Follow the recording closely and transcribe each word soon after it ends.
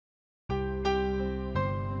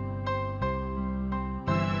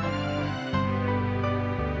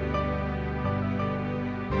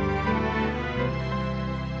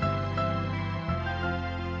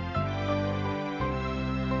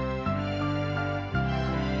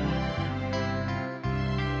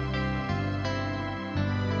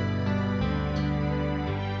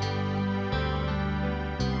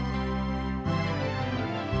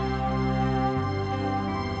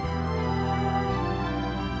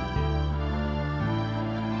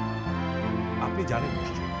আপনি জানেন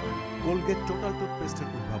নিশ্চয়ই কোলগেট টোটাল টুথপেস্টের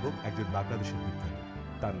উদ্ভাবক একজন বাংলাদেশের বিজ্ঞানী,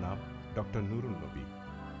 তার নাম ডক্টর নুরুন নবী।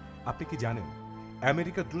 আপনি কি জানেন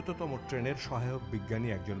আমেরিকার দ্রুততম ট্রেনের সহায়ক বিজ্ঞানী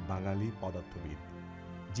একজন বাঙালি পদার্থবিদ?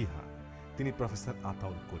 জি হ্যাঁ, তিনি প্রফেসর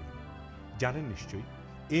আতাউল করিম। জানেন নিশ্চয়ই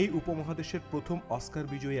এই উপমহাদেশের প্রথম অস্কার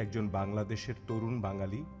বিজয়ী একজন বাংলাদেশের তরুণ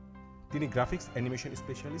বাঙালি, তিনি গ্রাফিক্স অ্যানিমেশন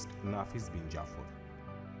স্পেশালিস্ট নাফিস বিন জাফর।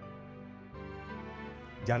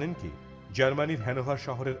 জানেন কি জার্মানির হ্যানোভার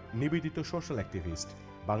শহরের নিবেদিত সোশ্যাল অ্যাক্টিভিস্ট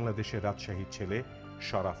বাংলাদেশের রাজশাহীর ছেলে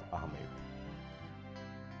শরাফ আহমেদ।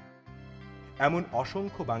 এমন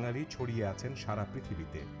অসংখ্য বাঙালি ছড়িয়ে আছেন সারা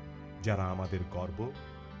পৃথিবীতে, যারা আমাদের গর্ব,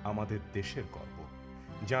 আমাদের দেশের গর্ব,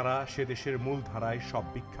 যারা সে দেশের মূল ধারায় সব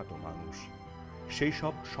বিখ্যাত মানুষ। সেই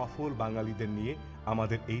সব সফল বাঙালিদের নিয়ে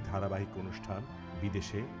আমাদের এই ধারাবাহিক অনুষ্ঠান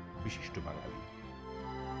বিদেশে বিশিষ্ট বাঙালি।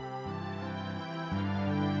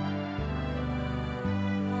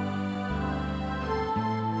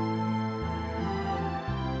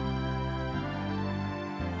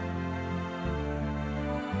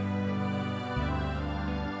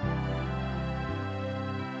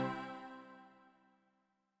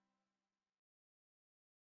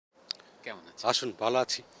 কেমন আছেন? আসুন, ভালো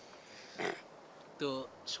আছি। তো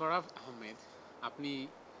শরাফ আহমেদ, আপনি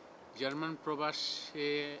জার্মান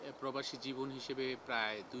প্রবাসী জীবন হিসেবে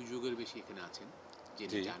প্রায় 2 যুগের বেশি এখানে আছেন,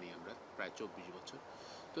 জেনে জানি আমরা, প্রায় 24 বছর।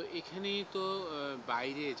 তো এখানেই তো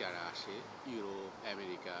বাইরে যারা আসে, ইউরোপ,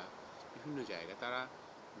 আমেরিকা, বিভিন্ন জায়গা, তারা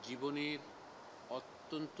জীবনের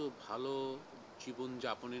অত্যন্ত ভালো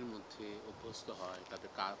জীবনযাপনের মধ্যে অভ্যস্ত হয়, তাদের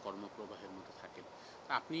কর্মপ্রবাহের মধ্যে থাকেন।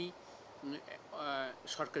 তা আপনি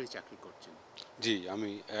সরকারি চাকরি করছেন। জি,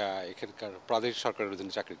 আমি এখানকার প্রাদেশিক সরকারের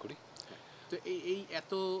অধীনে চাকরি করি। তো এই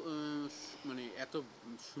এত মানে এত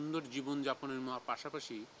সুন্দর জীবনযাপনের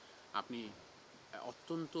পাশাপাশি আপনি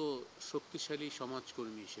অত্যন্ত শক্তিশালী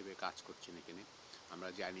সমাজকর্মী হিসেবে কাজ করছেন এখানে। আমরা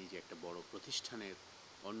জানি যে একটা বড় প্রতিষ্ঠানের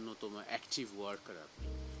অন্যতম অ্যাক্টিভ ওয়ার্কার আপনি।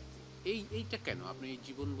 এইটা কেন? আপনি এই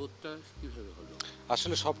জীবনবোধটা কীভাবে হলো?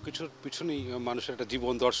 আসলে সব কিছুর পিছনেই মানুষের একটা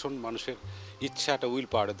জীবন দর্শন, মানুষের ইচ্ছা, একটা উইল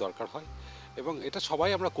পাওয়ারের দরকার হয়, এবং এটা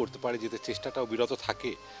সবাই আমরা করতে পারি যদি চেষ্টাটাও বিরত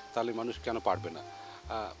থাকে, তাহলে মানুষ কেন পারবে না?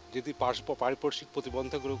 যদি পারিপার্শ্বিক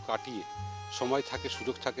প্রতিবন্ধকগুলো কাটিয়ে সময় থাকে,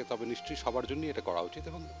 সুযোগ থাকে, তবে নিশ্চয়ই সবার জন্যই এটা করা উচিত।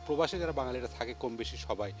 এবং প্রবাসে যারা বাঙালিরা থাকে, কম বেশি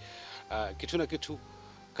সবাই কিছু না কিছু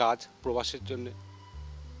কাজ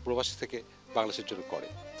প্রবাসী থেকে বাংলাদেশের জন্য করে।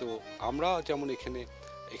 তো আমরা যেমন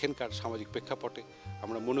এখানকার সামাজিক প্রেক্ষাপটে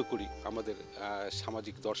আমরা মনে করি আমাদের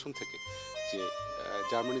সামাজিক দর্শন থেকে যে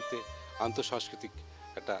জার্মানিতে আন্তঃসাংস্কৃতিক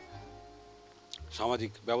একটা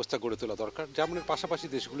সামাজিক ব্যবস্থা গড়ে তোলা দরকার। জার্মানির পাশাপাশি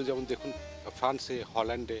দেশগুলো যেমন দেখুন, ফ্রান্সে,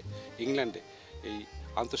 হল্যান্ডে, ইংল্যান্ডে এই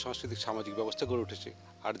আন্তঃসাংস্কৃতিক সামাজিক ব্যবস্থা গড়ে উঠেছে,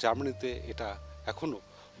 আর জার্মানিতে এটা এখনও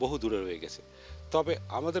বহু দূরে রয়ে গেছে। তবে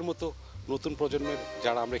আমাদের মতো নতুন প্রজন্মের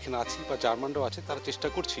যারা আমরা এখানে আছি বা জার্মানরাও আছে, তারা চেষ্টা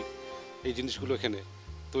করছি এই জিনিসগুলো এখানে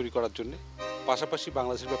তৈরি করার জন্যে। পাশাপাশি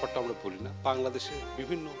বাংলাদেশের ব্যাপারটা আমরা বলি না, বাংলাদেশের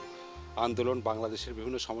বিভিন্ন আন্দোলন, বাংলাদেশের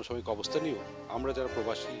বিভিন্ন সমসাময়িক অবস্থা নিয়েও আমরা যারা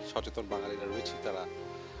প্রবাসী সচেতন বাঙালিরা রয়েছি, তারা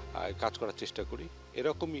কাজ করার চেষ্টা করি।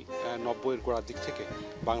 এরকমই 90-এর গোড়ার দিক থেকে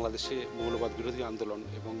বাংলাদেশে মৌলবাদ বিরোধী আন্দোলন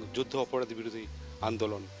এবং যুদ্ধ অপরাধী বিরোধী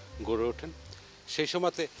আন্দোলন গড়ে ওঠেন। সেই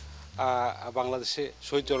সময়তে বাংলাদেশে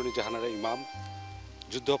শহীদ জননী জাহানারা ইমাম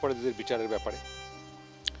যুদ্ধ অপরাধীদের বিচারের ব্যাপারে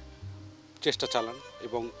চেষ্টা চালান,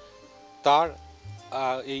 এবং তার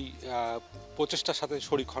এই প্রচেষ্টার সাথে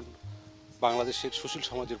শরিক হন বাংলাদেশের সুশীল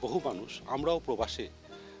সমাজের বহু মানুষ। আমরাও প্রবাসে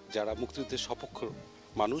যারা মুক্তিযুদ্ধের সপক্ষ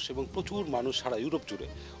মানুষ এবং প্রচুর মানুষ সারা ইউরোপ জুড়ে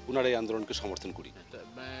ওনারা এই আন্দোলনকে সমর্থন করি।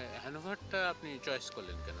 হ্যানোভারটা আপনি চয়েস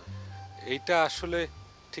করলেন কেন? এইটা আসলে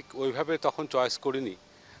ঠিক ওইভাবে তখন চয়েস করিনি।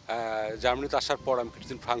 জার্মানিতে আসার পর আমি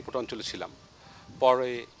কিছুদিন ফ্রাঙ্কফুর্ট অঞ্চলে ছিলাম, পরে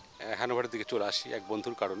হ্যানোভারের দিকে চলে আসি এক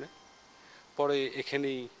বন্ধুর কারণে। পরে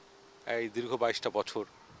এখানেই এই দীর্ঘ 22টা বছর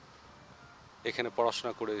এখানে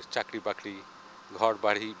পড়াশোনা করে চাকরি বাকরি, ঘর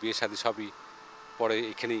বাড়ি, বিয়ে শাদী সবই পরে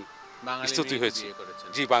এখানেই স্তুতি হয়েছে।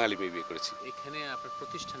 জি, বাঙালি মেয়ে বিয়ে করেছি। এখানে আপনার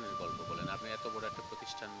প্রতিষ্ঠানের গল্প বলেন। আপনি এত বড় একটা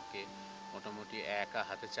প্রতিষ্ঠানকে মোটামুটি একা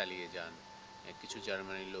হাতে চালিয়ে যান, কিছু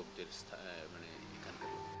জার্মানির লোকদের মানে এখানকার।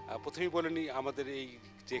 প্রথমেই বলে নিই, আমাদের এই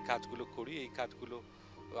যে কাজগুলো করি, এই কাজগুলো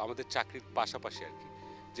আমাদের চাকরির পাশাপাশি আর কি,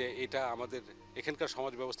 যে এটা আমাদের এখানকার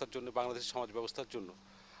সমাজ ব্যবস্থার জন্য, বাংলাদেশের সমাজ ব্যবস্থার জন্য,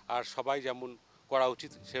 আর সবাই যেমন করা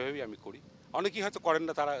উচিত সেভাবেই আমি করি। অনেকেই হয়তো করেন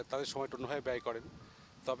না, তারা তাদের সময়টা অন্যভাবে ব্যয় করেন।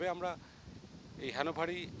 তবে আমরা এই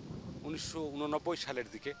হ্যানোভারি 1989 সালের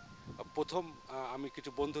দিকে প্রথম আমি কিছু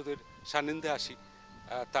বন্ধুদের সান্নিধ্যে আসি,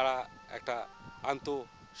 তারা একটা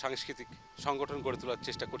সাংস্কৃতিক সংগঠন গড়ে তোলার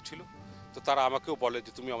চেষ্টা করছিল। তো তারা আমাকেও বলে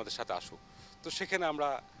যে তুমি আমাদের সাথে আসো। তো সেখানে আমরা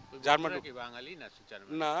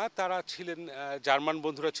না, তারা ছিলেন জার্মান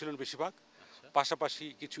বন্ধুরা ছিলেন বেশিরভাগ, পাশাপাশি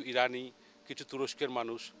কিছু ইরানি, কিছু তুরস্কের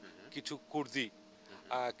মানুষ, কিছু কুর্দি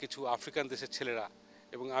কিছু আফ্রিকান দেশের ছেলেরা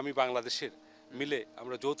এবং আমি বাংলাদেশের মিলে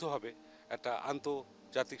আমরা যৌথভাবে একটা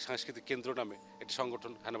আন্তর্জাতিক সাংস্কৃতিক কেন্দ্র নামে একটি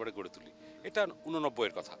সংগঠন হ্যানোভারে গড়ে তুলি। এটা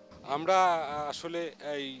 89-এর কথা। আমরা আসলে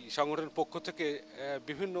এই সংগঠনের পক্ষ থেকে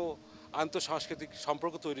বিভিন্ন আন্তঃসাংস্কৃতিক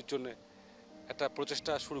সম্পর্ক তৈরির জন্য একটা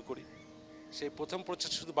প্রচেষ্টা শুরু করি। সেই প্রথম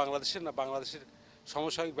প্রচেষ্টা শুধু বাংলাদেশের না, বাংলাদেশের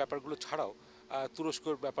সমসাময়িক ব্যাপারগুলো ছাড়াও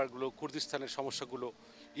তুরস্কর ব্যাপারগুলো, কুর্দিস্তানের সমস্যাগুলো,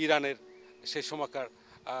 ইরানের সেই সময়কার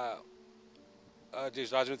যে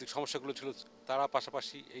রাজনৈতিক সমস্যাগুলো ছিল, তারা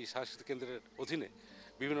পাশাপাশি এই সাংস্কৃতিক কেন্দ্রের অধীনে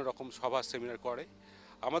বিভিন্ন রকম সভা সেমিনার করে।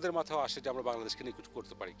 আমাদের মাথাও আসে যে আমরা বাংলাদেশকে নিয়ে কিছু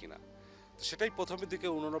করতে পারি কিনা। তো সেটাই প্রথমের দিকে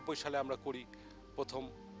 89 সালে আমরা করি। প্রথম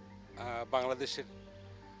বাংলাদেশের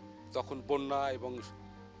তখন বন্যা এবং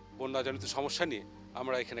বন্যাজনিত সমস্যা নিয়ে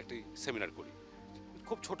আমরা এখানে একটি সেমিনার করি,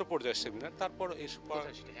 খুব ছোট পর্যায়ের সেমিনার। তারপর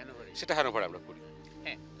সেটা হ্যানোভারে আমরা করি।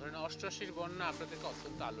 হ্যাঁ, ধরেন 88-র বন্যা আপনাদেরকে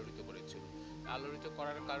অত্যন্ত আলোড়িত করেছিল। আলোড়িত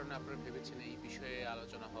করার কারণে আপনারা ভেবেছেন এই বিষয়ে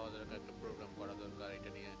আলোচনা হওয়া দরকার, একটা প্রোগ্রাম করা দরকার, এটা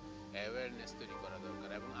নিয়ে অ্যাওয়ারনেস তৈরি করা দরকার,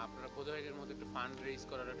 এবং আপনারা বোধহয় এর মধ্যে একটা ফান্ড রেইজ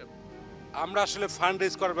করার একটা। আমরা আসলে ফান্ড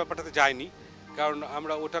রেইজ করার ব্যাপারটাতে যাইনি, কারণ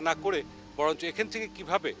আমরা ওটা না করে বরঞ্চ এখান থেকে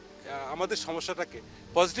কিভাবে আমাদের সমস্যাটাকে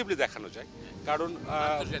পজিটিভলি দেখানো যায়। কারণ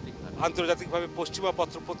আন্তর্জাতিকভাবে পশ্চিমা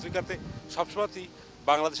পত্র পত্রিকাতে সবসময়ই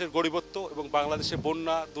বাংলাদেশের গরিবত্ব এবং বাংলাদেশের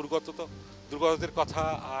বন্যা দুর্গতদের কথা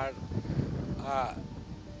আর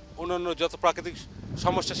অন্যান্য যত প্রাকৃতিক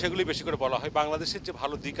সমস্যা সেগুলি বেশি করে বলা হয়। বাংলাদেশের যে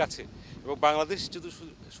ভালো দিক আছে এবং বাংলাদেশ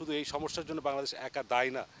শুধু এই সমস্যার জন্য বাংলাদেশ একা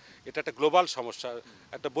দায়ী না, এটা একটা গ্লোবাল সমস্যা,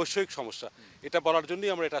 একটা বৈশ্বিক সমস্যা, এটা বলার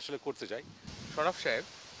জন্যই আমরা এটা আসলে করতে যাই। শরাফ সাহেব,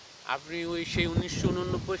 আপনি ওই সেই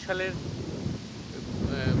 1989 সালের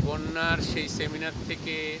বন্যার সেই সেমিনার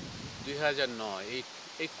থেকে 2009 এই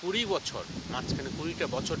 20 বছর, মাঝখানে 20টা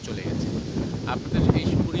বছর চলে গেছে। আপনাদের এই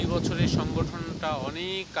 20 বছরের সংগঠনটা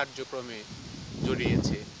অনেক কার্যক্রমে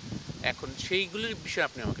জড়িয়েছে। এখন সেইগুলির বিষয়ে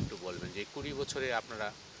আপনি আমাকে একটু বলবেন যে 20 বছরে আপনারা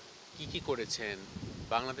কি করেছেন,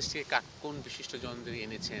 বাংলাদেশ থেকে কোন বিশিষ্ট জনদের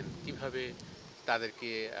এনেছেন, কিভাবে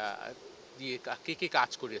তাদেরকে দিয়ে কে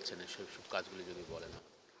কাজ করিয়েছেন, সব কাজগুলি যদি বলেন।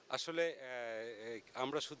 আসলে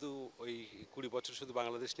আমরা শুধু ওই 20 বছর শুধু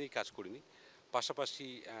বাংলাদেশ নিয়েই কাজ করিনি, পাশাপাশি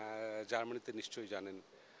জার্মানিতে নিশ্চয়ই জানেন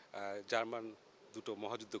জার্মান দুটো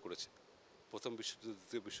মহাযুদ্ধ করেছে, প্রথম বিশ্বযুদ্ধ,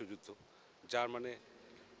 দ্বিতীয় বিশ্বযুদ্ধ। জার্মানে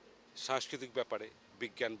সাংস্কৃতিক ব্যাপারে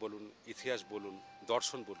বিজ্ঞান বলুন, ইতিহাস বলুন,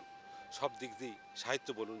 দর্শন বলুন, সব দিক দিয়েই, সাহিত্য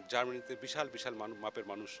বলুন, জার্মানিতে বিশাল বিশাল মাপের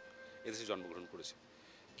মানুষ এদেশে জন্মগ্রহণ করেছে।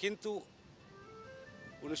 কিন্তু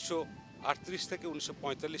 1938 থেকে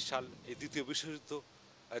 1945 সাল এই দ্বিতীয় বিশ্বযুদ্ধ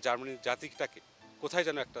জার্মানির জাতিটাকে কোথায়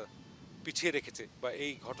যেন একটা পিছিয়ে রেখেছে, বা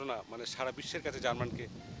এই ঘটনা মানে সারা বিশ্বের কাছে জার্মানকে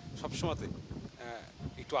সবসময়তে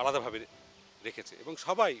একটু আলাদাভাবে রেখেছে, এবং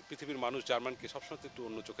সবাই পৃথিবীর মানুষ জার্মানকে সবসময় একটু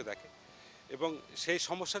অন্য চোখে দেখে। এবং সেই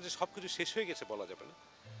সমস্যা যে সব কিছু শেষ হয়ে গেছে বলা যাবে না।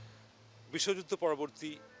 বিশ্বযুদ্ধ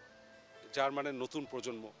পরবর্তী জার্মানের নতুন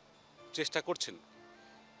প্রজন্ম চেষ্টা করছেন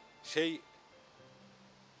সেই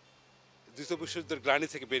দ্বিতীয় বিশ্বযুদ্ধের গ্লানি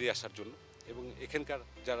থেকে বেরিয়ে আসার জন্য, এবং এখানকার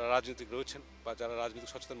যারা রাজনীতিক রয়েছেন বা যারা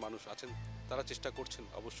রাজনৈতিক সচেতন মানুষ আছেন তারা চেষ্টা করছেন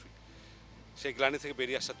অবশ্যই সেই গ্লানি থেকে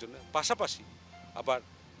বেরিয়ে আসার জন্য। পাশাপাশি আবার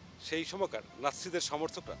সেই সময়কার নাৎসিদের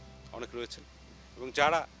সমর্থকরা অনেক রয়েছেন, এবং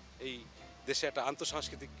যারা এই দেশে একটা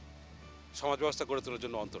আন্তঃসাংস্কৃতিক সমাজ ব্যবস্থা গড়ে তোলার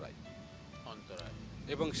জন্য অন্তরায়।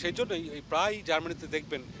 এবং সেই জন্যই এই প্রায় জার্মানিতে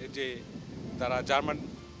দেখবেন যে তারা জার্মান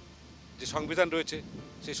যে সংবিধান রয়েছে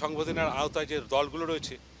সেই সংবিধানের আওতায় যে দলগুলো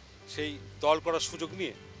রয়েছে সেই দল করার সুযোগ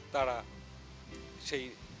নিয়ে তারা সেই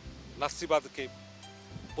নাৎসিবাদকে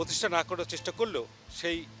প্রতিষ্ঠা না করার চেষ্টা করলেও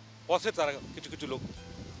সেই পথে তারা কিছু কিছু লোক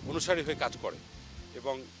অনুসারী হয়ে কাজ করে।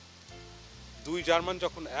 এবং দুই জার্মান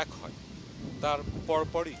যখন এক হয় তার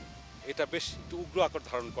পরপরই এটা বেশ একটু উগ্র আকার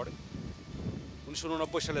ধারণ করে।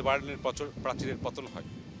 1989 সালে বার্লিনের প্রাচীরের পতন হয়,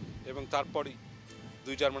 এবং তারপরই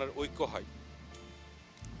দুই জার্মানের ঐক্য হয়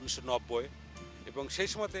 1990-এ, এবং সেই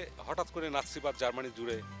সময়তে হঠাৎ করে নাৎসিবাদ জার্মানি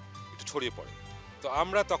জুড়ে একটু ছড়িয়ে পড়ে। তো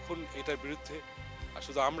আমরা তখন এটার বিরুদ্ধে, আর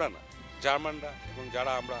শুধু আমরা না, জার্মানরা এবং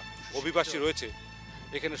যারা আমরা অভিবাসী রয়েছে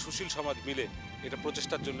এখানে সুশীল সমাজ মিলে এটা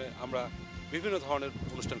প্রচেষ্টার জন্য আমরা বিভিন্ন ধরনের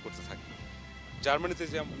অনুষ্ঠান করতে থাকি। জার্মানিতে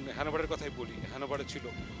যেমন হ্যানোভারের কথাই বলি, হ্যানোভারে ছিল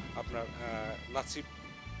আপনার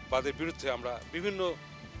নাৎসিবাদের বিরুদ্ধে আমরা বিভিন্ন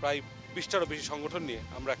প্রায় 20টারও বেশি সংগঠন নিয়ে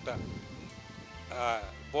আমরা একটা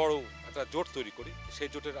বড় একটা জোট তৈরি করি। সেই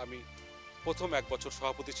জোটের আমি প্রথম 1 বছর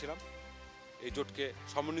সভাপতি ছিলাম। এই জোটকে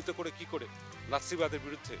সমন্বিত করে কি করে নাৎসিবাদের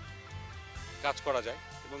বিরুদ্ধে কাজ করা যায়,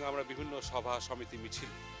 এবং আমরা বিভিন্ন সভা সমিতি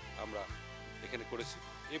মিছিল আমরা এখানে করেছি।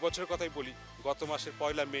 এই বছরের কথাই বলি, গত মাসের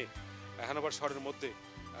 1 মে হ্যানোভার শহরের মধ্যে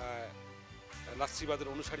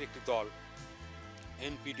নাৎসিবাদের অনুসারী একটি দল,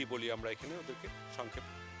 এনপিডি বলি আমরা এখানে ওদেরকে সংক্ষেপ,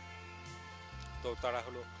 তো তারা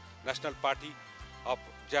হলো ন্যাশনাল পার্টি অফ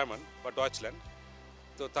জার্মান বা ডয়েচল্যান্ড।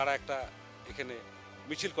 তো তারা একটা এখানে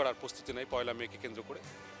মিছিল করার প্রস্তুতি নেয় 1 মেকে কেন্দ্র করে।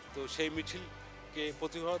 তো সেই মিছিলকে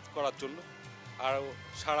প্রতিহত করার জন্য আরও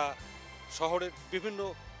সারা শহরের বিভিন্ন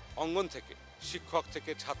অঙ্গন থেকে, শিক্ষক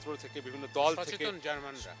থেকে, ছাত্র থেকে, বিভিন্ন দল থেকে,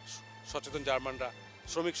 সচেতন জার্মানরা,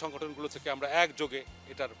 শ্রমিক সংগঠনগুলো থেকে আমরা একযোগে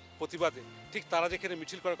এটার প্রতিবাদে ঠিক তারা যেখানে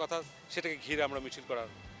মিছিল করার কথা সেটাকে ঘিরে আমরা মিছিল করার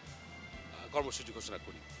কর্মসূচি ঘোষণা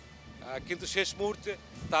করি। কিন্তু শেষ মুহূর্তে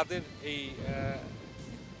তাদের এই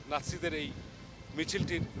নাৎসিদের এই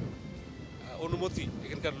মিছিলটির অনুমতি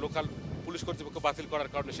এখানকার লোকাল পুলিশ কর্তৃপক্ষ বাতিল করার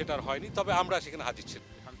কারণে সেটা আর হয়নি। তবে আমরা সেখানে হাজির ছিলাম।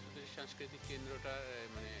 আন্তর্জাতিক সাংস্কৃতিক কেন্দ্রটা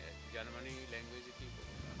মানে জার্মানি ল্যাঙ্গুয়েজে কি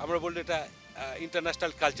আমরা বললে এটা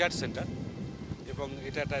ইন্টারন্যাশনাল কালচার সেন্টার এবং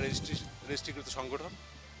এটা একটা রেজিস্ট্রিকৃত সংগঠন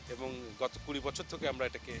এবং গত 20 বছর থেকে আমরা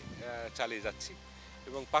এটাকে চালিয়ে যাচ্ছি।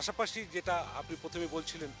 এবং পাশাপাশি যেটা আপনি প্রথমে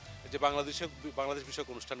বলছিলেন যে বাংলাদেশ বিষয়ক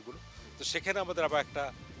অনুষ্ঠানগুলো, তো সেখানে আমাদের আবার একটা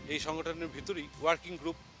এই সংগঠনের ভিতরেই working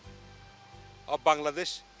group of Bangladesh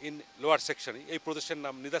in lower সেকশনে, এই প্রদেশের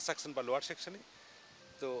নাম নিদার সেকশন বা লোয়ার সেকশনে।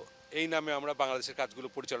 তো এই নামে আমরা বাংলাদেশের কাজগুলো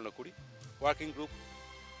পরিচালনা করি। Working group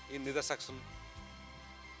in neither section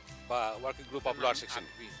বা working group of lower section,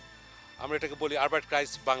 আমরা এটাকে বলি আরবাইট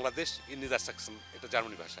ক্রাইস বাংলাদেশ ইন নিদার সেকশন, এটা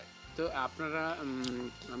জার্মানি ভাষায়। তো আপনারা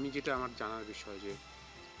আমি যেটা আমার জানার বিষয় যে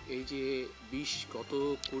এই যে গত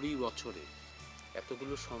 20 বছরে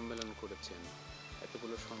এতগুলো সম্মেলন করেছেন,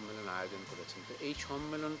 এতগুলো সম্মেলন আয়োজন করেছেন, তো এই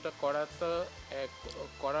সম্মেলনটা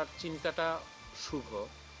করার চিন্তাটা শুভ,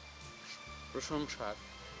 প্রশংসার,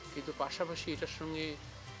 কিন্তু পাশাপাশি এটার সঙ্গে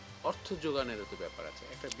অর্থ যোগানেরও তো ব্যাপার আছে,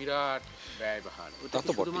 একটা বিরাট ব্যয়বহুল। ওটা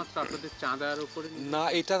শুধুমাত্র আপনাদের চাঁদার উপরে না,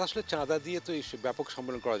 এটা আসলে চাঁদা দিয়ে তো এই ব্যাপক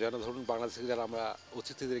সম্মেলন করা যায় না। ধরুন বাংলাদেশ থেকে যারা আমরা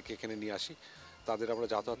অতিথিদেরকে এখানে নিয়ে আসি তাদের আমরা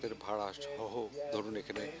যাতায়াতের ভাড়া সহ ধরুন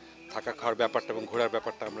এখানে থাকা খাওয়ার ব্যাপারটা এবং ঘোরার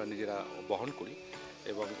ব্যাপারটা আমরা নিজেরা বহন করি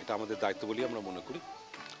এবং এটা আমাদের দায়িত্ব বলেই আমরা মনে করি।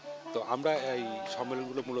 তো আমরা এই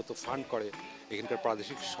সম্মেলনগুলো মূলত ফান্ড করে এখানকার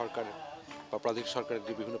প্রাদেশিক সরকারের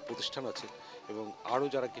যে বিভিন্ন প্রতিষ্ঠান আছে এবং আরও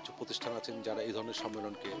যারা কিছু প্রতিষ্ঠান আছেন যারা এই ধরনের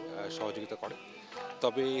সম্মেলনকে সহযোগিতা করে।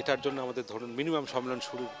 তবে এটার জন্য আমাদের ধরুন মিনিমাম সম্মেলন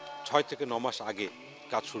শুরু 6 থেকে 9 মাস আগে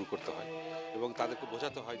কাজ শুরু করতে হয় এবং তাদেরকে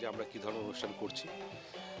বোঝাতে হয় যে আমরা কী ধরনের অনুষ্ঠান করছি।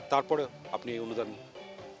 তারপরে আপনি এই অনুদান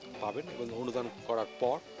পাবেন এবং অনুদান করার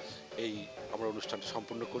পর আমরা অনুষ্ঠানটা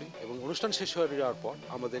সম্পূর্ণ করি এবং অনুষ্ঠান শেষ হয়ে যাওয়ার পর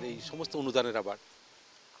আমাদের এই সমস্ত অনুদানের আবার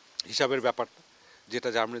হিসাবের ব্যাপারটা, যেটা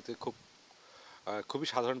জার্মানিতে খুবই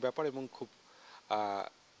সাধারণ ব্যাপার এবং খুব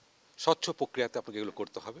স্বচ্ছ প্রক্রিয়াতে আপনাকে এগুলো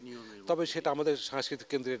করতে হবে। তবে সেটা আমাদের সাংস্কৃতিক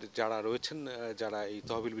কেন্দ্রের যারা রয়েছেন, যারা এই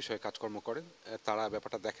তহবিল বিষয়ে কাজকর্ম করেন, তারা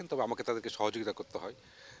ব্যাপারটা দেখেন। তবে আমাকে তাদেরকে সহযোগিতা করতে হয়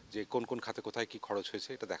যে কোন কোন খাতে কোথায় কী খরচ হয়েছে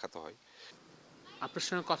এটা দেখাতে হয়। আপনার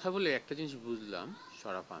সঙ্গে কথা বলে একটা জিনিস বুঝলাম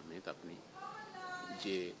শরাফ আহমেদ, আপনি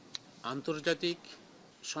যে আন্তর্জাতিক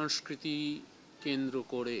সংস্কৃতি কেন্দ্র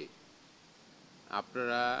করে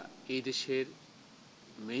আপনারা এই দেশের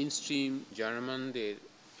মেইনস্ট্রিম জার্মানদের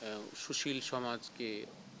সুশীল সমাজকে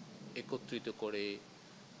একত্রিত করে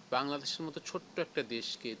বাংলাদেশের মতো ছোট্ট একটা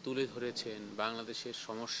দেশকে তুলে ধরেছেন। বাংলাদেশের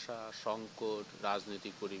সমস্যা, সংকট,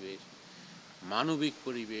 রাজনৈতিক পরিবেশ, মানবিক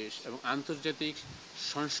পরিবেশ এবং আন্তর্জাতিক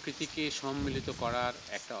সংস্কৃতিকে সম্মিলিত করার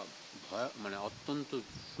একটা অত্যন্ত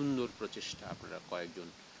সুন্দর প্রচেষ্টা আপনারা কয়েকজন,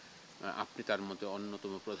 আপনি তার মধ্যে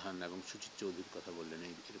অন্যতম প্রধান এবং সুচিত চৌধুরীর কথা বললেন,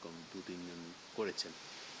 এরকম 2-3 জন করেছেন।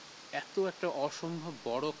 এত একটা অসম্ভব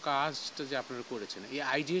বড় কাজটা যে আপনারা করেছেন, এই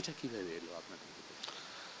আইডিয়াটা কীভাবে এলো আপনাদের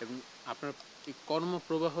এবং আপনার এই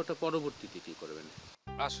কর্মপ্রবাহটা পরবর্তীতে কী করবেন?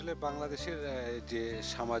 আসলে বাংলাদেশের যে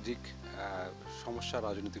সামাজিক সমস্যা,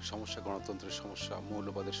 রাজনৈতিক সমস্যা, গণতন্ত্রের সমস্যা,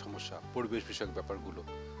 মৌলবাদের সমস্যা, পরিবেশ বিষয়ক ব্যাপারগুলো,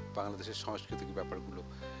 বাংলাদেশের সাংস্কৃতিক ব্যাপারগুলো,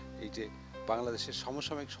 এই যে বাংলাদেশের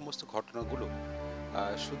সমসাময়িক সমস্ত ঘটনাগুলো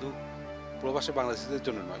শুধু প্রবাসী বাংলাদেশিদের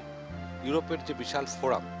জন্য নয়, ইউরোপের যে বিশাল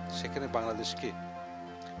ফোরাম সেখানে বাংলাদেশকে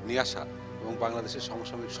নিয়ে আসা এবং বাংলাদেশের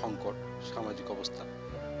সমসাময়িক সংকট, সামাজিক অবস্থা,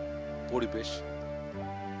 পরিবেশ,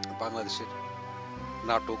 বাংলাদেশের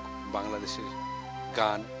নাটক, বাংলাদেশের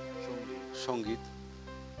গান, সঙ্গীত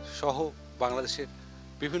সহ বাংলাদেশের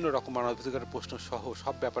বিভিন্ন রকম মানবাধিকারের প্রশ্ন সহ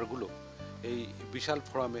সব ব্যাপারগুলো এই বিশাল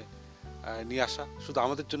ফোরামে নিয়ে আসা শুধু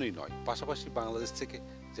আমাদের জন্যই নয়, পাশাপাশি বাংলাদেশ থেকে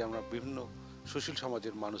যে আমরা বিভিন্ন সুশীল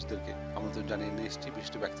সমাজের মানুষদেরকে আমন্ত্রণ জানিয়ে নিয়ে এসেছি,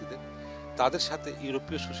 বিশিষ্ট ব্যক্তিদের, তাদের সাথে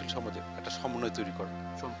ইউরোপীয় সুশীল সমাজের একটা সমন্বয় তৈরি করা,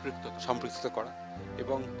 সম্পৃক্ততা করা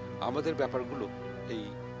এবং আমাদের ব্যাপারগুলো এই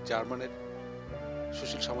জার্মানের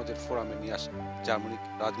সুশীল সমাজের ফোরামে নিয়ে আসা, জার্মানিক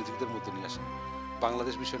রাজনীতিকদের মধ্যে নিয়ে আসা,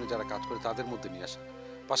 বাংলাদেশ বিষয়ে যারা কাজ করে তাদের মধ্যে নিয়ে আসা,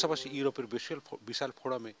 পাশাপাশি ইউরোপের বিশাল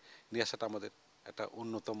ফোরামে নিয়ে আসাটা আমাদের একটা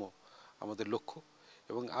অন্যতম আমাদের লক্ষ্য।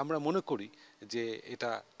 এবং আমরা মনে করি যে এটা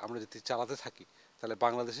আমরা যদি চালাতে থাকি তাহলে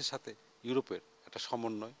বাংলাদেশের সাথে ইউরোপের একটা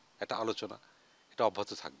সমন্বয়, একটা আলোচনা এটা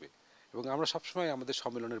অব্যাহত থাকবে। এবং আমরা সবসময় আমাদের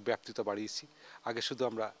সম্মেলনের ব্যাপ্তিতা বাড়িয়েছি। আগে শুধু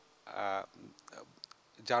আমরা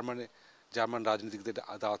জার্মান রাজনীতিকদের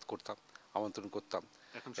দাওয়াত করতাম, আমন্ত্রণ করতাম।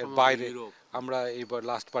 এখন এর সমগ্র বাইরে ইউরোপ আমরা এইবার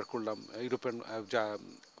লাস্ট বার করলাম ইউরোপিয়ান যা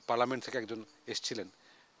পার্লামেন্ট থেকে একজন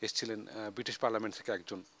এসছিলেন ব্রিটিশ পার্লামেন্ট থেকে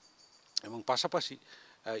একজন, এবং পাশাপাশি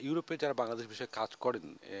ইউরোপে যারা বাংলাদেশ বিষয়ে কাজ করেন,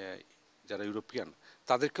 যারা ইউরোপিয়ান,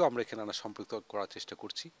 তাদেরকেও আমরা এখানে আনা সম্পৃক্ত করার চেষ্টা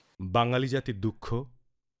করছি। বাঙালি জাতির দুঃখ,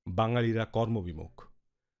 বাঙালিরা কর্মবিমুখ,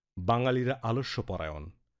 বাঙালিরা আলস্যপরায়ণ,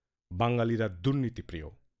 বাঙালিরা দুর্নীতিপ্রিয়,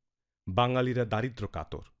 বাঙালিরা দারিদ্র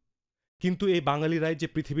কাতর। কিন্তু এই বাঙালিরাই যে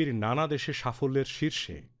পৃথিবীর নানা দেশে সাফল্যের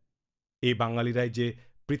শীর্ষে, এই বাঙালিরাই যে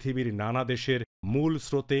পৃথিবীর নানা দেশের মূল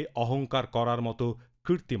স্রোতে অহংকার করার মতো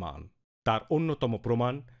কীর্তিমান, তার অন্যতম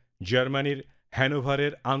প্রমাণ জার্মানির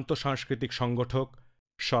হ্যানোভারের আন্তঃসাংস্কৃতিক সংগঠক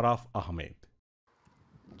শরাফ আহমেদ।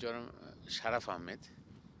 শারাফ আহমেদ,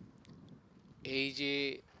 এই যে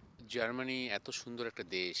জার্মানি এত সুন্দর একটা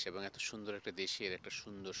দেশ এবং এত সুন্দর একটা দেশের একটা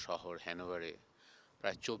সুন্দর শহর হ্যানোভারে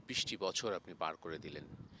প্রায় 24টি বছর আপনি পার করে দিলেন।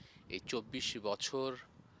 এই 24 বছর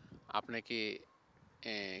আপনাকে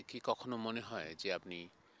কি কখনো মনে হয় যে আপনি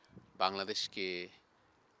বাংলাদেশকে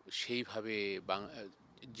সেইভাবে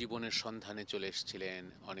জীবনের সন্ধানে চলে এসেছিলেন,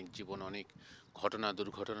 অনেক ঘটনা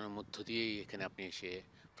দুর্ঘটনার মধ্য দিয়েই এখানে আপনি এসে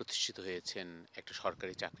প্রতিষ্ঠিত হয়েছেন, একটা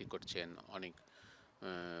সরকারি চাকরি করছেন, অনেক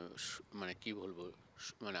মানে কি বলবো,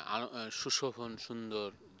 মানে সুশোভন সুন্দর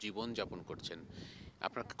জীবন যাপন করছেন।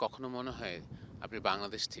 আপনার কখনো মনে হয় আপনি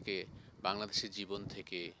বাংলাদেশের জীবন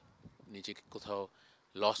থেকে নিজেকে কোথাও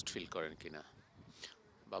লস্ট ফিল করেন কিনা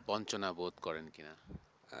বা বঞ্চনা বোধ করেন কিনা?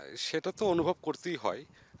 সেটা তো অনুভব করতেই হয়,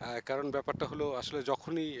 কারণ ব্যাপারটা হলো আসলে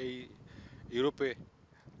যখনই এই ইউরোপে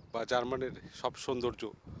বা জার্মানির সব সৌন্দর্য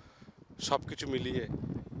সব কিছু মিলিয়ে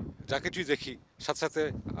যা কিছুই দেখি, সাথে সাথে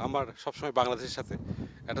আমার সবসময় বাংলাদেশের সাথে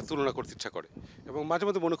একটা তুলনা করতে ইচ্ছা করে, এবং মাঝে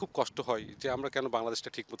মাঝে মনে খুব কষ্ট হয় যে আমরা কেন বাংলাদেশটা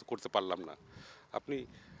ঠিকমতো করতে পারলাম না। আপনি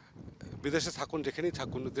বিদেশে থাকুন, যেখানেই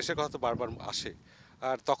থাকুন, দেশের কথা তো বারবার আসে,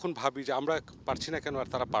 আর তখন ভাবি যে আমরা পারছি না কেন, আর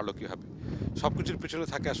তারা পারলো কীভাবে। সব কিছুর পিছনে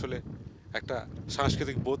থাকে আসলে একটা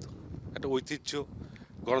সাংস্কৃতিক বোধ, একটা ঐতিহ্য,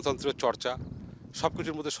 গণতন্ত্রের চর্চা, সব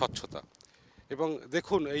কিছুর মধ্যে স্বচ্ছতা। এবং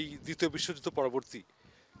দেখুন এই দ্বিতীয় বিশ্বযুদ্ধ পরবর্তী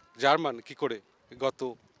জার্মান কি করে গত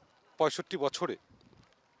 65 বছরে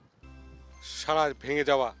সারা ভেঙে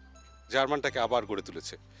যাওয়া জার্মানটাকে আবার গড়ে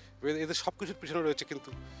তুলেছে। এদের সব কিছুর পিছনে রয়েছে কিন্তু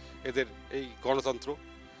এদের এই গণতন্ত্র,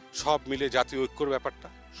 সব মিলে জাতীয় ঐক্যর ব্যাপারটা,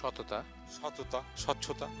 সততা,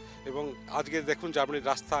 স্বচ্ছতা। এবং আজকে দেখুন জার্মানির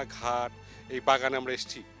রাস্তাঘাট, এই বাগানে আমরা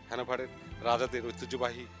এসেছি, হ্যানোভারের রাজাদের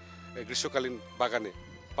ঐতিহ্যবাহী গ্রীষ্মকালীন বাগানে,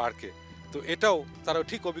 পার্কে, তো এটাও তারা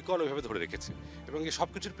ঠিক অবিকল ওইভাবে ধরে রেখেছে। এবং এই সব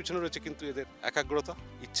কিছুর পিছনে রয়েছে কিন্তু এদের একাগ্রতা,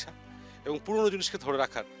 ইচ্ছা এবং পুরনো জিনিসকে ধরে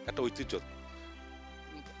রাখার একটা ঐতিহ্য।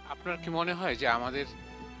 আপনার কি মনে হয় যে আমাদের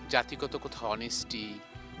জাতিগত কোথাও অনেস্টি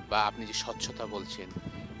বা আপনি যে স্বচ্ছতা বলছেন,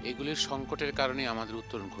 এগুলির সংকটের কারণে আমাদের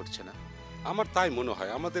উত্তরণ ঘটছে না? আমার তাই মনে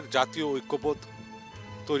হয়, আমাদের জাতীয় ঐক্যবোধ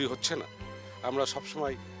তৈরি হচ্ছে না। আমরা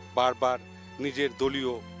সবসময় বারবার নিজের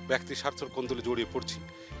দলীয় ব্যক্তি স্বার্থের কোন্দলে জড়িয়ে পড়ছি,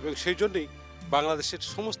 এবং সেই জন্যেই বাংলাদেশের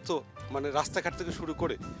সমস্ত মানে রাস্তাঘাট থেকে শুরু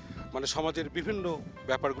করে মানে সমাজের বিভিন্ন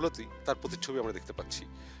ব্যাপারগুলোতেই তার প্রতিচ্ছবি আমরা দেখতে পাচ্ছি।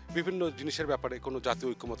 বিভিন্ন জিনিসের ব্যাপারে কোনো জাতীয়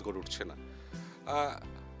ঐক্যমত গড়ে উঠছে না।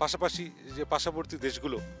 পাশাপাশি যে পার্শ্ববর্তী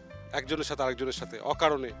দেশগুলো একজনের সাথে আরেকজনের সাথে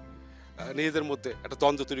অকারণে নিজেদের মধ্যে একটা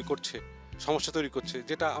দ্বন্দ্ব তৈরি করছে, সমস্যা তৈরি করছে,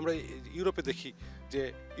 যেটা আমরা ইউরোপে দেখি যে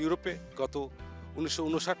ইউরোপে গত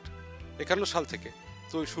 1959-51 সাল থেকে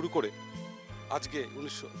তো শুরু করে আজকে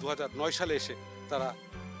 2009 সালে এসে তারা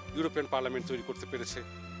ইউরোপিয়ান পার্লামেন্ট তৈরি করতে পেরেছে,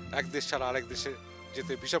 এক দেশ ছাড়া আরেক দেশে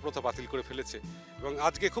যেতে ভিসা প্রথা বাতিল করে ফেলেছে। এবং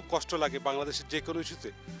আজকে খুব কষ্ট লাগে বাংলাদেশের যে কোনো ইস্যুতে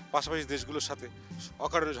পাশাপাশি দেশগুলোর সাথে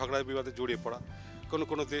অকারণে ঝগড়া বিবাদে জড়িয়ে পড়া।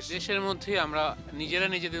 কোনো দেশের মধ্যে আমরা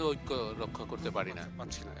নিজেদের ঐক্য রক্ষা করতে পারি না,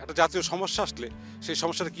 পাচ্ছি না। একটা জাতীয় সমস্যা আসলে সেই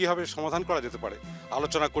সমস্যাটা কীভাবে সমাধান করা যেতে পারে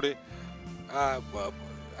আলোচনা করে,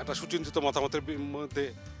 একটা সুচিন্তিত মতামতের মধ্যে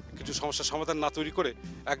কিছু সমস্যার সমাধান না তৈরি করে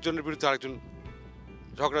একজনের বিরুদ্ধে আরেকজন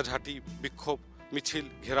ঝগড়াঝাঁটি, বিক্ষোভ, মিছিল,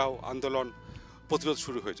 ঘেরাও, আন্দোলন, প্রতিরোধ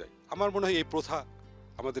শুরু হয়ে যায়। আমার মনে হয় এই প্রথা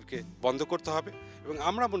আমাদেরকে বন্ধ করতে হবে। এবং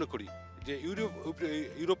আমরা মনে করি যে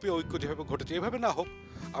ইউরোপীয় ঐক্য যেভাবে ঘটেছে এভাবে না হোক,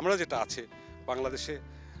 আমরা যেটা আছে বাংলাদেশে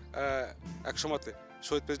এক সময়তে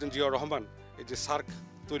শহীদ প্রেসিডেন্ট জিয়াউর রহমান এই যে সার্ক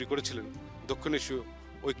তৈরি করেছিলেন, দক্ষিণ এশীয়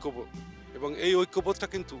ঐক্যবোধ, এবং এই ঐক্যবোধটা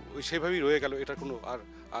কিন্তু সেইভাবেই রয়ে গেল, এটা কোনো আর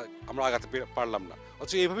আমরা আগাতে পারলাম না।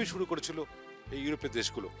 অথচ এইভাবেই শুরু করেছিল এই ইউরোপের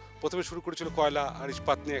দেশগুলো। প্রথমে শুরু করেছিল কয়লা আর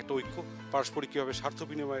ইস্পাত নিয়ে একটা ঐক্য, পারস্পরিক কীভাবে স্বার্থ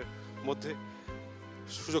বিনিময়ের মধ্যে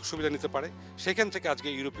সুযোগ সুবিধা নিতে পারে, সেখান থেকে আজকে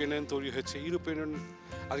ইউরোপিয়ান ইউনিয়ন তৈরি হয়েছে। ইউরোপিয়ান ইউনিয়ন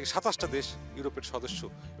আজকে 27টা দেশ ইউরোপের সদস্য,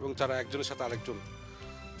 এবং তারা একজনের সাথে আরেকজন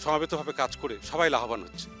সমাবেতভাবে কাজ করে সবাই লাভবান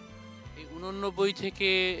হচ্ছে। এই 89 থেকে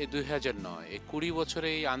 2009 এই 20 বছরে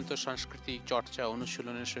এই আন্তঃসাংস্কৃতিক চর্চা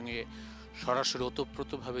অনুশীলনের সঙ্গে সরাসরি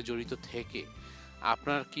ওতপ্রোতভাবে জড়িত থেকে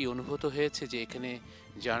আপনার কি অনুভূত হয়েছে যে এখানে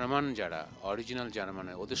জার্মান যারা অরিজিনাল জার্মান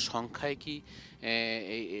ওদের সংখ্যায় কি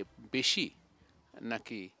বেশি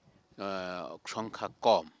নাকি সংখ্যা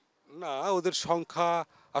কম? না, ওদের সংখ্যা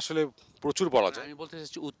আসলে প্রচুর বলা মানে যায়। আমি বলতে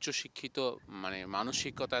চাচ্ছি উচ্চ শিক্ষিত, মানে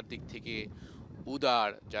মানসিকতার দিক থেকে উদার,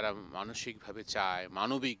 যারা মানসিকভাবে চায়,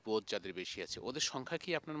 মানবিক বোধ যাদের বেশি আছে, ওদের সংখ্যা কি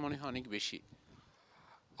আপনার মনে হয় অনেক বেশি?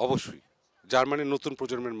 অবশ্যই জার্মানির নতুন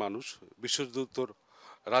প্রজন্মের মানুষ, বিশ্বযুদ্ধোত্তর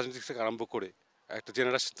রাজনীতি থেকে আরম্ভ করে একটা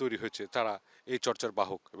জেনারেশন তৈরি হয়েছে, তারা এই চর্চার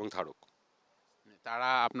বাহক এবং ধারক। তারা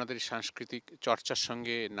আপনাদের সাংস্কৃতিক চর্চার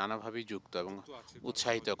সঙ্গে নানাভাবেই যুক্ত এবং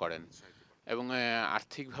উৎসাহিত করেন, এবং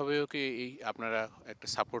আর্থিকভাবেও কি এই আপনারা একটা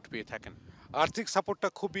সাপোর্ট পেয়ে থাকেন? আর্থিক সাপোর্টটা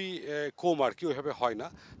খুবই কম আর কি, ওইভাবে হয় না।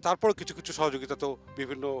 তারপরও কিছু কিছু সহযোগিতা তো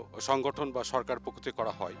বিভিন্ন সংগঠন বা সরকার পক্ষ থেকে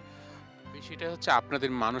করা হয়। সেটা হচ্ছে আপনাদের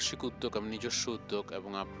মানসিক উদ্যোগ এবং নিজস্ব উদ্যোগ,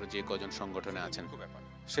 এবং আপনারা যে কজন সংগঠনে আছেন। মুখ্য ব্যাপার,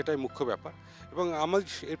 সেটাই মুখ্য ব্যাপার। এবং আমার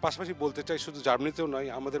এর পাশাপাশি বলতে চাই, শুধু জার্মানিতেও নয়,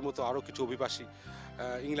 আমাদের মতো আরও কিছু অভিবাসী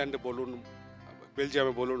ইংল্যান্ডে বলুন,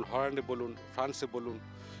 বেলজিয়ামে বলুন, হল্যান্ডে বলুন, ফ্রান্সে বলুন,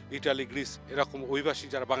 ইটালি, গ্রিস, এরকম অভিবাসী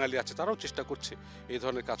যারা বাঙালি আছে তারাও চেষ্টা করছে এই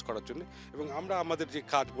ধরনের কাজ করার জন্য। এবং আমরা আমাদের যে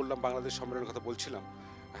কাজ বললাম, বাংলাদেশ সম্মেলনের কথা বলছিলাম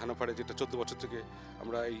হ্যানোভারে, যেটা 14 বছর থেকে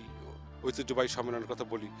আমরা এই ঐতিহ্যবাহী সম্মেলনের কথা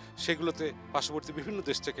বলি, সেগুলোতে পার্শ্ববর্তী বিভিন্ন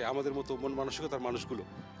দেশ থেকে আমাদের মতো মন মানসিকতার মানুষগুলো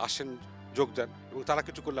আসেন, যোগ দেন, এবং তারা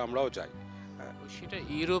কিছু করলে আমরাও যাই। সেটা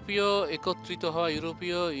ইউরোপীয় একত্রিত হওয়া,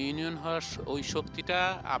 ইউরোপীয় ইউনিয়ন হওয়ার ওই শক্তিটা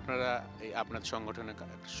আপনারা আপনার সংগঠনের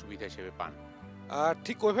সুবিধা হিসেবে পান। আর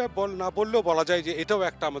ঠিক ওইভাবে না বললেও বলা যায় যে এটাও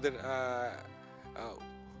একটা আমাদের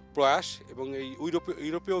প্রয়াস, এবং এই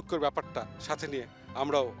ইউরোপীয় ঐক্যের ব্যাপারটা সাথে নিয়ে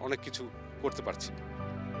আমরাও অনেক কিছু করতে পারছি।